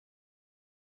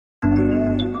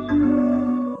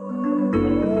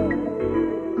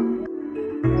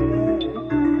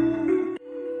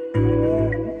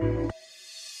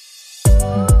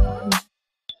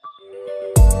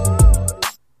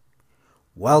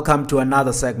Welcome to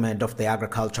another segment of the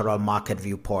Agricultural Market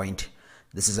Viewpoint.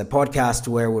 This is a podcast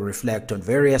where we reflect on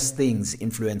various things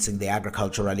influencing the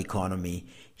agricultural economy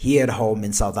here at home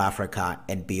in South Africa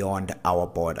and beyond our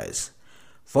borders.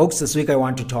 Folks, this week I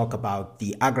want to talk about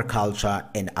the Agriculture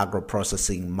and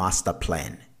Agro-Processing Master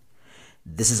Plan.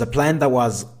 This is a plan that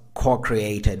was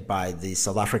co-created by the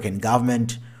South African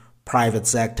government, private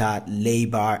sector,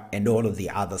 labor, and all of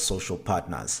the other social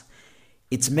partners.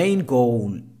 Its main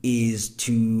goal is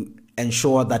to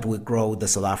ensure that we grow the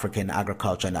South African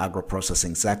agriculture and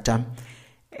agro-processing sector,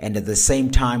 and at the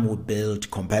same time we build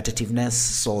competitiveness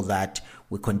so that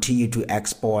we continue to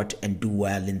export and do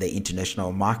well in the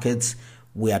international markets.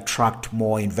 We attract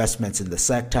more investments in the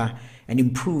sector and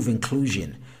improve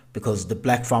inclusion, because the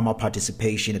black farmer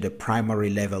participation at the primary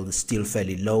level is still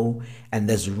fairly low, and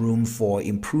there's room for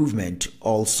improvement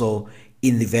also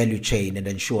in the value chain, and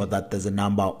ensure that there's a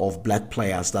number of black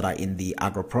players that are in the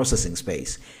agro-processing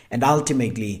space. And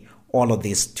ultimately, all of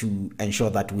this to ensure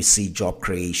that we see job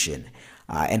creation.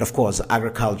 And of course,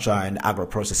 agriculture and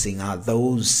agro-processing are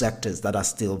those sectors that are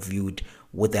still viewed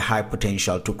with a high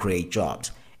potential to create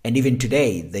jobs. And even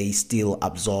today, they still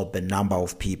absorb a number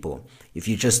of people. If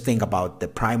you just think about the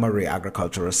primary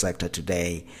agricultural sector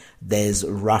today, there's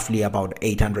roughly about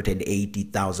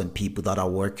 880,000 people that are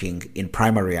working in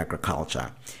primary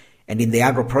agriculture. And in the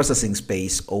agro-processing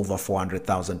space, over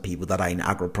 400,000 people that are in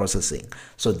agro-processing.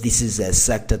 So this is a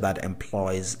sector that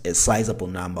employs a sizable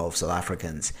number of South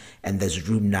Africans. And there's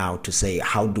room now to say,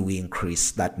 how do we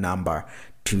increase that number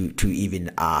to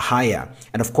even higher?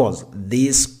 And of course,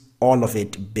 all of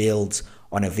it builds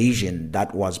on a vision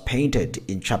that was painted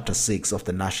in Chapter 6 of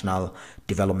the National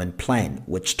Development Plan,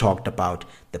 which talked about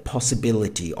the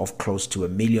possibility of close to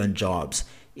 1 million jobs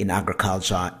in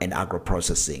agriculture and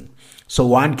agro-processing. So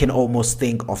one can almost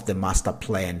think of the master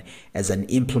plan as an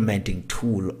implementing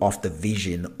tool of the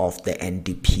vision of the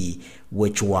NDP,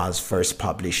 which was first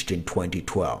published in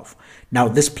 2012. Now,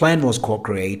 this plan was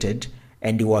co-created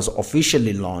and it was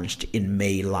officially launched in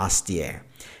May last year,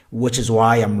 which is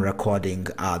why I'm recording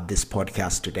this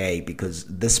podcast today, because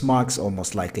this marks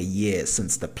almost like a year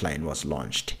since the plan was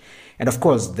launched. And of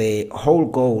course, the whole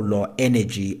goal or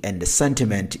energy and the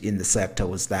sentiment in the sector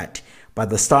was that by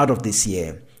the start of this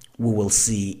year, we will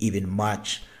see even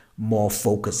much more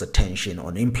focused attention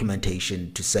on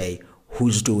implementation to say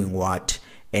who's doing what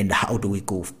and how do we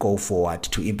go forward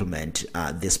to implement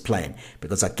this plan.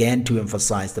 Because again, to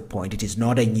emphasize the point, it is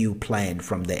not a new plan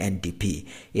from the NDP.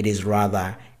 It is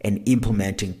rather an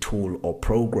implementing tool or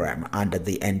program under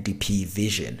the NDP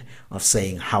vision of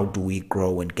saying how do we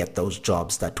grow and get those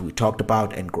jobs that we talked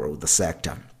about and grow the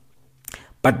sector.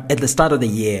 But at the start of the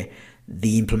year,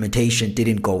 the implementation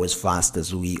didn't go as fast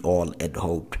as we all had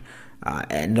hoped.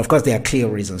 And of course, there are clear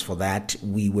reasons for that.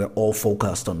 We were all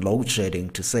focused on load shedding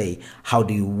to say, how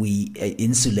do we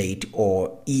insulate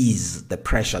or ease the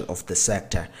pressure of the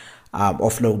sector,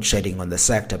 of load shedding on the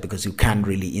sector, because you can't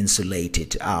really insulate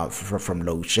it from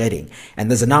load shedding. And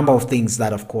there's a number of things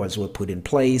that, of course, were put in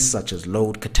place, such as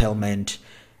load curtailment,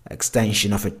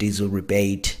 extension of a diesel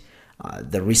rebate,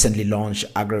 the recently launched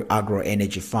Agro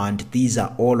Energy Fund. These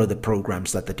are all of the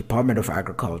programs that the Department of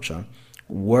Agriculture,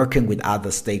 working with other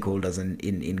stakeholders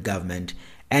in government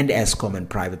and Eskom and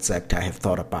private sector, have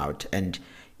thought about. And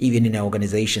even in an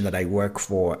organization that I work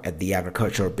for at the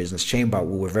Agricultural Business Chamber,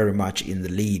 we were very much in the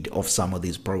lead of some of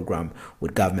these programs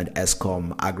with government,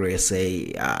 Eskom,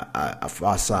 AgriSA,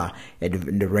 AFASA,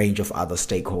 and the range of other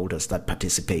stakeholders that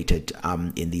participated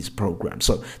in these programs.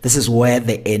 So this is where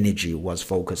the energy was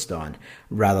focused on,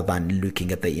 rather than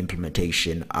looking at the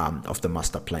implementation of the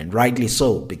master plan. Rightly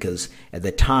so, because at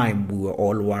the time we were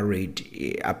all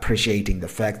worried, appreciating the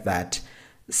fact that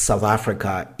South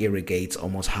Africa irrigates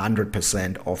almost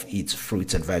 100% of its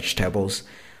fruits and vegetables,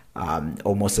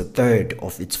 almost a third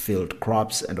of its field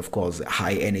crops, and of course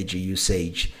high energy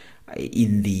usage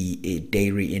in the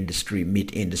dairy industry,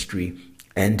 meat industry,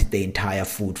 and the entire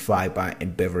food, fiber,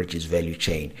 and beverages value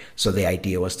chain. So the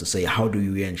idea was to say, how do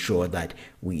we ensure that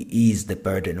we ease the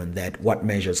burden on that? What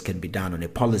measures can be done on a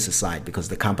policy side? Because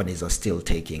the companies are still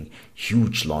taking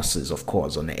huge losses, of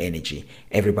course, on the energy.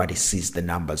 Everybody sees the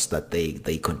numbers that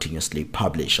they continuously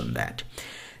publish on that.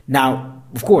 Now,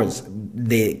 of course,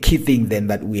 the key thing then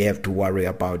that we have to worry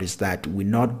about is that we're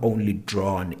not only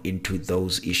drawn into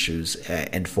those issues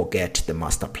and forget the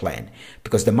master plan,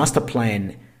 because the master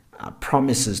plan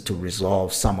promises to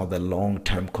resolve some of the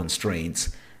long-term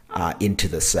constraints into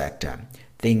the sector.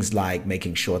 Things like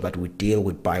making sure that we deal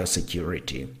with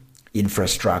biosecurity,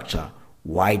 infrastructure,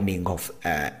 widening of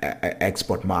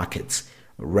export markets,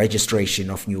 registration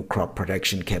of new crop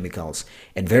protection chemicals,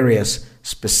 and various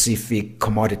specific,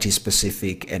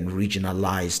 commodity-specific and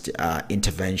regionalized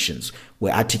interventions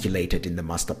were articulated in the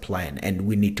master plan. And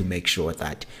we need to make sure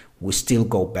that we still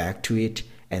go back to it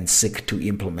and seek to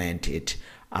implement it,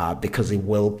 because it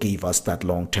will give us that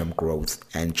long-term growth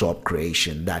and job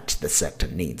creation that the sector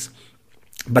needs.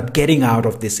 But getting out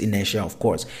of this inertia, of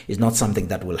course, is not something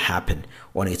that will happen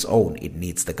on its own. It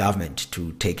needs the government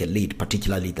to take a lead,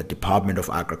 particularly the Department of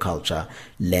Agriculture,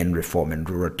 Land Reform and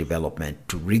Rural Development,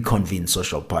 to reconvene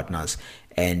social partners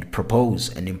and propose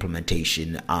an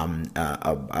implementation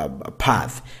a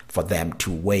path for them to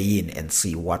weigh in and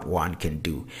see what one can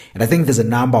do. And I think there's a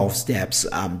number of steps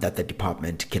that the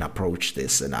department can approach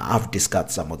this. And I've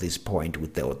discussed some of these points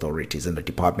with the authorities in the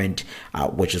department,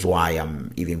 which is why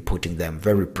I'm even putting them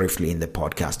very briefly in the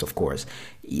podcast, of course.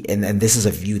 And this is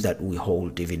a view that we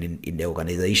hold even in the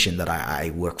organization that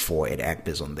I work for at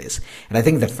AgBiz on this. And I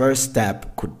think the first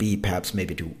step could be perhaps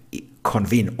maybe to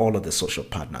convene all of the social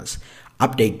partners,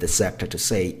 update the sector to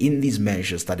say, in these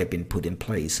measures that have been put in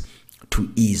place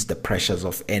to ease the pressures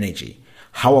of energy,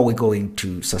 how are we going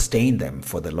to sustain them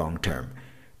for the long term?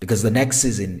 Because the next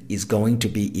season is going to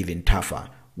be even tougher.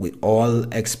 We're all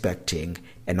expecting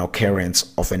an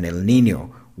occurrence of an El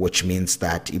Nino, which means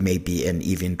that it may be an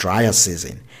even drier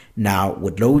season. Now,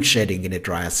 with load shedding in a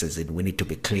drier season, we need to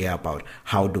be clear about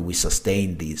how do we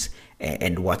sustain these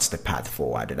and what's the path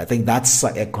forward. And I think that's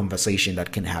a conversation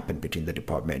that can happen between the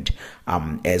department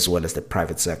as well as the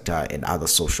private sector and other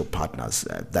social partners.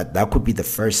 That could be the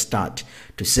first start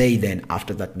to say. Then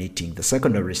after that meeting, the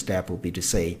secondary step will be to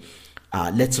say,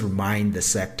 let's remind the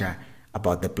sector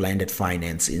about the blended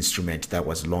finance instrument that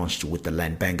was launched with the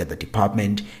Land Bank at the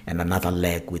department and another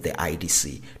leg with the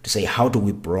IDC, to say, how do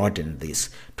we broaden this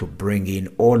to bring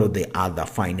in all of the other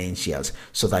financiers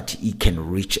so that it can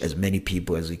reach as many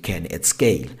people as we can at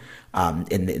scale.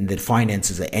 And the finance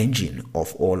is the engine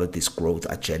of all of this growth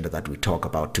agenda that we talk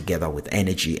about, together with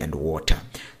energy and water.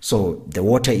 So the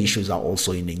water issues are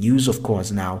also in the news, of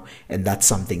course, now, and that's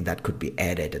something that could be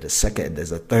added at a second.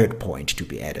 There's a third point to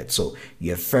be added. So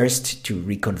you have first to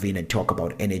reconvene and talk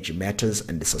about energy matters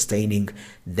and the sustaining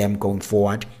them going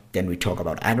forward. Then we talk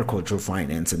about agricultural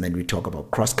finance, and then we talk about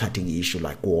cross-cutting issue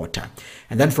like water.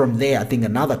 And then from there, I think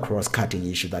another cross-cutting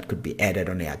issue that could be added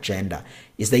on the agenda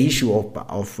is the issue of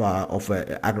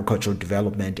agricultural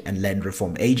development and land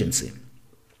reform agency.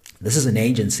 This is an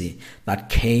agency that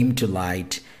came to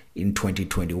light in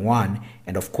 2021,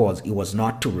 and of course it was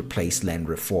not to replace land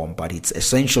reform, but its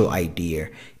essential idea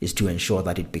is to ensure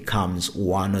that it becomes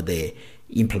one of the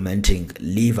implementing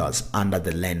levers under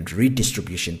the land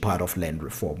redistribution part of land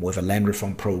reform. We have a land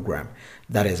reform program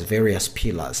that has various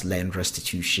pillars: land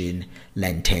restitution,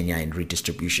 land tenure, and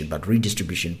redistribution. But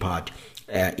redistribution part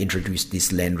introduced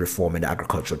this land reform and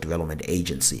agricultural development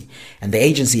agency. And the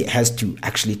agency has to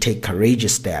actually take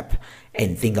courageous step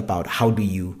and think about how do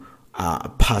you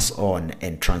pass on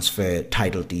and transfer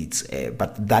title deeds,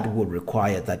 but that will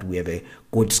require that we have a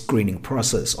good screening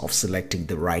process of selecting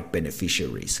the right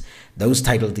beneficiaries. Those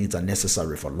title deeds are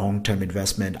necessary for long-term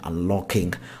investment,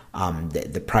 unlocking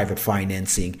the private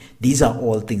financing. These are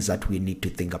all things that we need to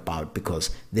think about, because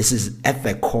this is at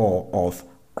the core of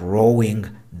growing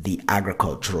the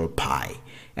agricultural pie.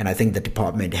 And I think the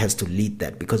department has to lead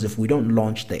that, because if we don't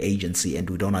launch the agency and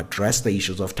we don't address the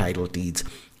issues of title deeds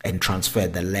and transfer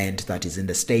the land that is in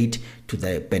the state to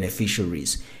the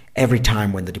beneficiaries, every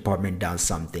time when the department does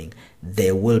something,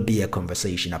 there will be a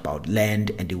conversation about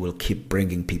land, and it will keep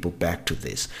bringing people back to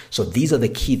this. So these are the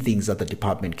key things that the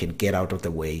department can get out of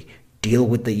the way. Deal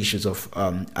with the issues of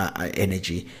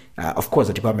energy. Of course,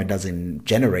 the department doesn't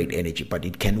generate energy, but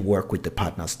it can work with the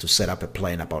partners to set up a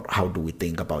plan about how do we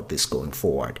think about this going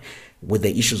forward. With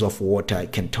the issues of water,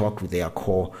 it can talk with their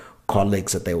core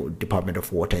colleagues at the Department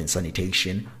of Water and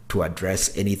Sanitation to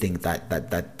address anything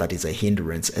that is a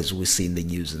hindrance, as we see in the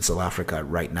news in South Africa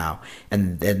right now,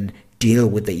 and then deal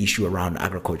with the issue around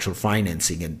agricultural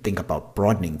financing and think about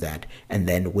broadening that, and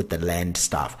then with the land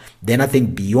stuff. Then I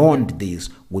think beyond this,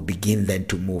 we begin then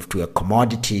to move to a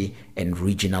commodity and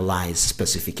regionalized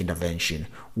specific intervention,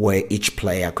 where each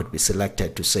player could be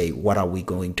selected to say, what are we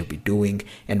going to be doing,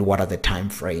 and what are the time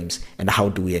frames, and how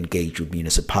do we engage with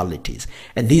municipalities?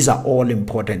 And these are all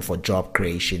important for job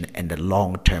creation and the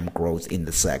long-term growth in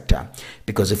the sector,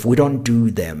 because if we don't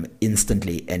do them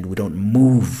instantly and we don't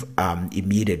move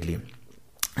immediately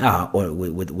or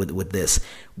with this,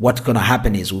 what's going to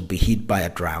happen is we'll be hit by a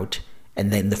drought,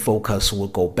 and then the focus will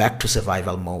go back to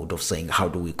survival mode of saying, how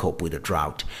do we cope with the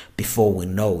drought? Before we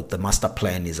know, the master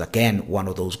plan is again one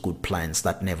of those good plans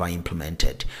that never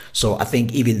implemented. So I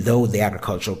think even though the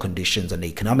agricultural conditions and the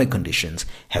economic conditions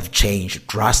have changed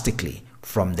drastically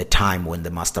from the time when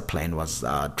the master plan was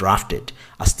drafted,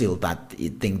 I still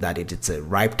think that it's a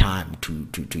ripe time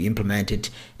to implement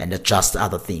it and adjust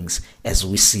other things as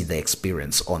we see the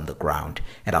experience on the ground.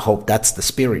 And I hope that's the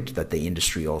spirit that the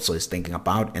industry also is thinking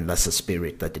about, and that's the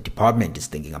spirit that the department is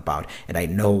thinking about. And I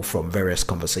know from various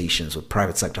conversations with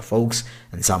private sector folks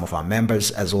and some of our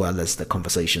members, as well as the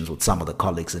conversations with some of the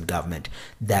colleagues in government,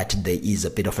 that there is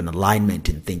a bit of an alignment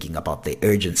in thinking about the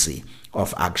urgency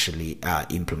of actually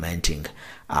implementing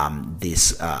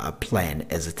this plan,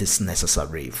 as it is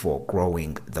necessary for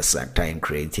growing the sector and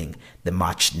creating the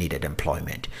much needed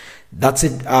employment. That's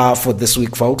it for this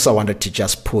week, folks. I wanted to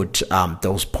just put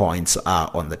those points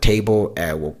on the table.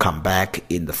 We'll come back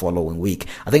in the following week.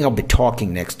 I think I'll be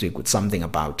talking next week with something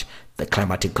about the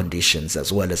climatic conditions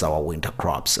as well as our winter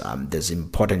crops. There's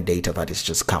important data that has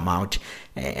just come out,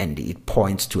 and it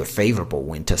points to a favorable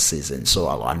winter season. So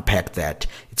I'll unpack that.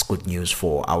 It's good news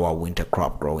for our winter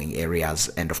crop growing areas,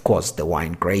 and of course the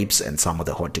wine grapes and some of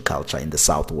the horticulture in the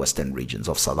southwestern regions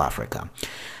of South Africa.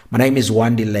 My name is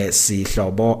Wandile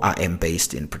Sihlobo. I am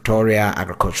based in Pretoria,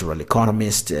 agricultural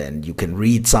economist, and you can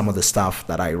read some of the stuff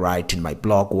that I write in my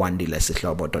blog,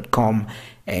 wandilesihlobo.com,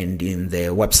 and in the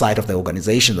website of the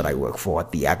organization that I work for,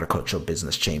 the Agricultural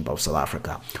Business Chamber of South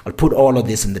Africa. I'll put all of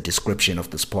this in the description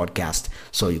of this podcast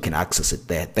so you can access it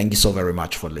there. Thank you so very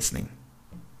much for listening.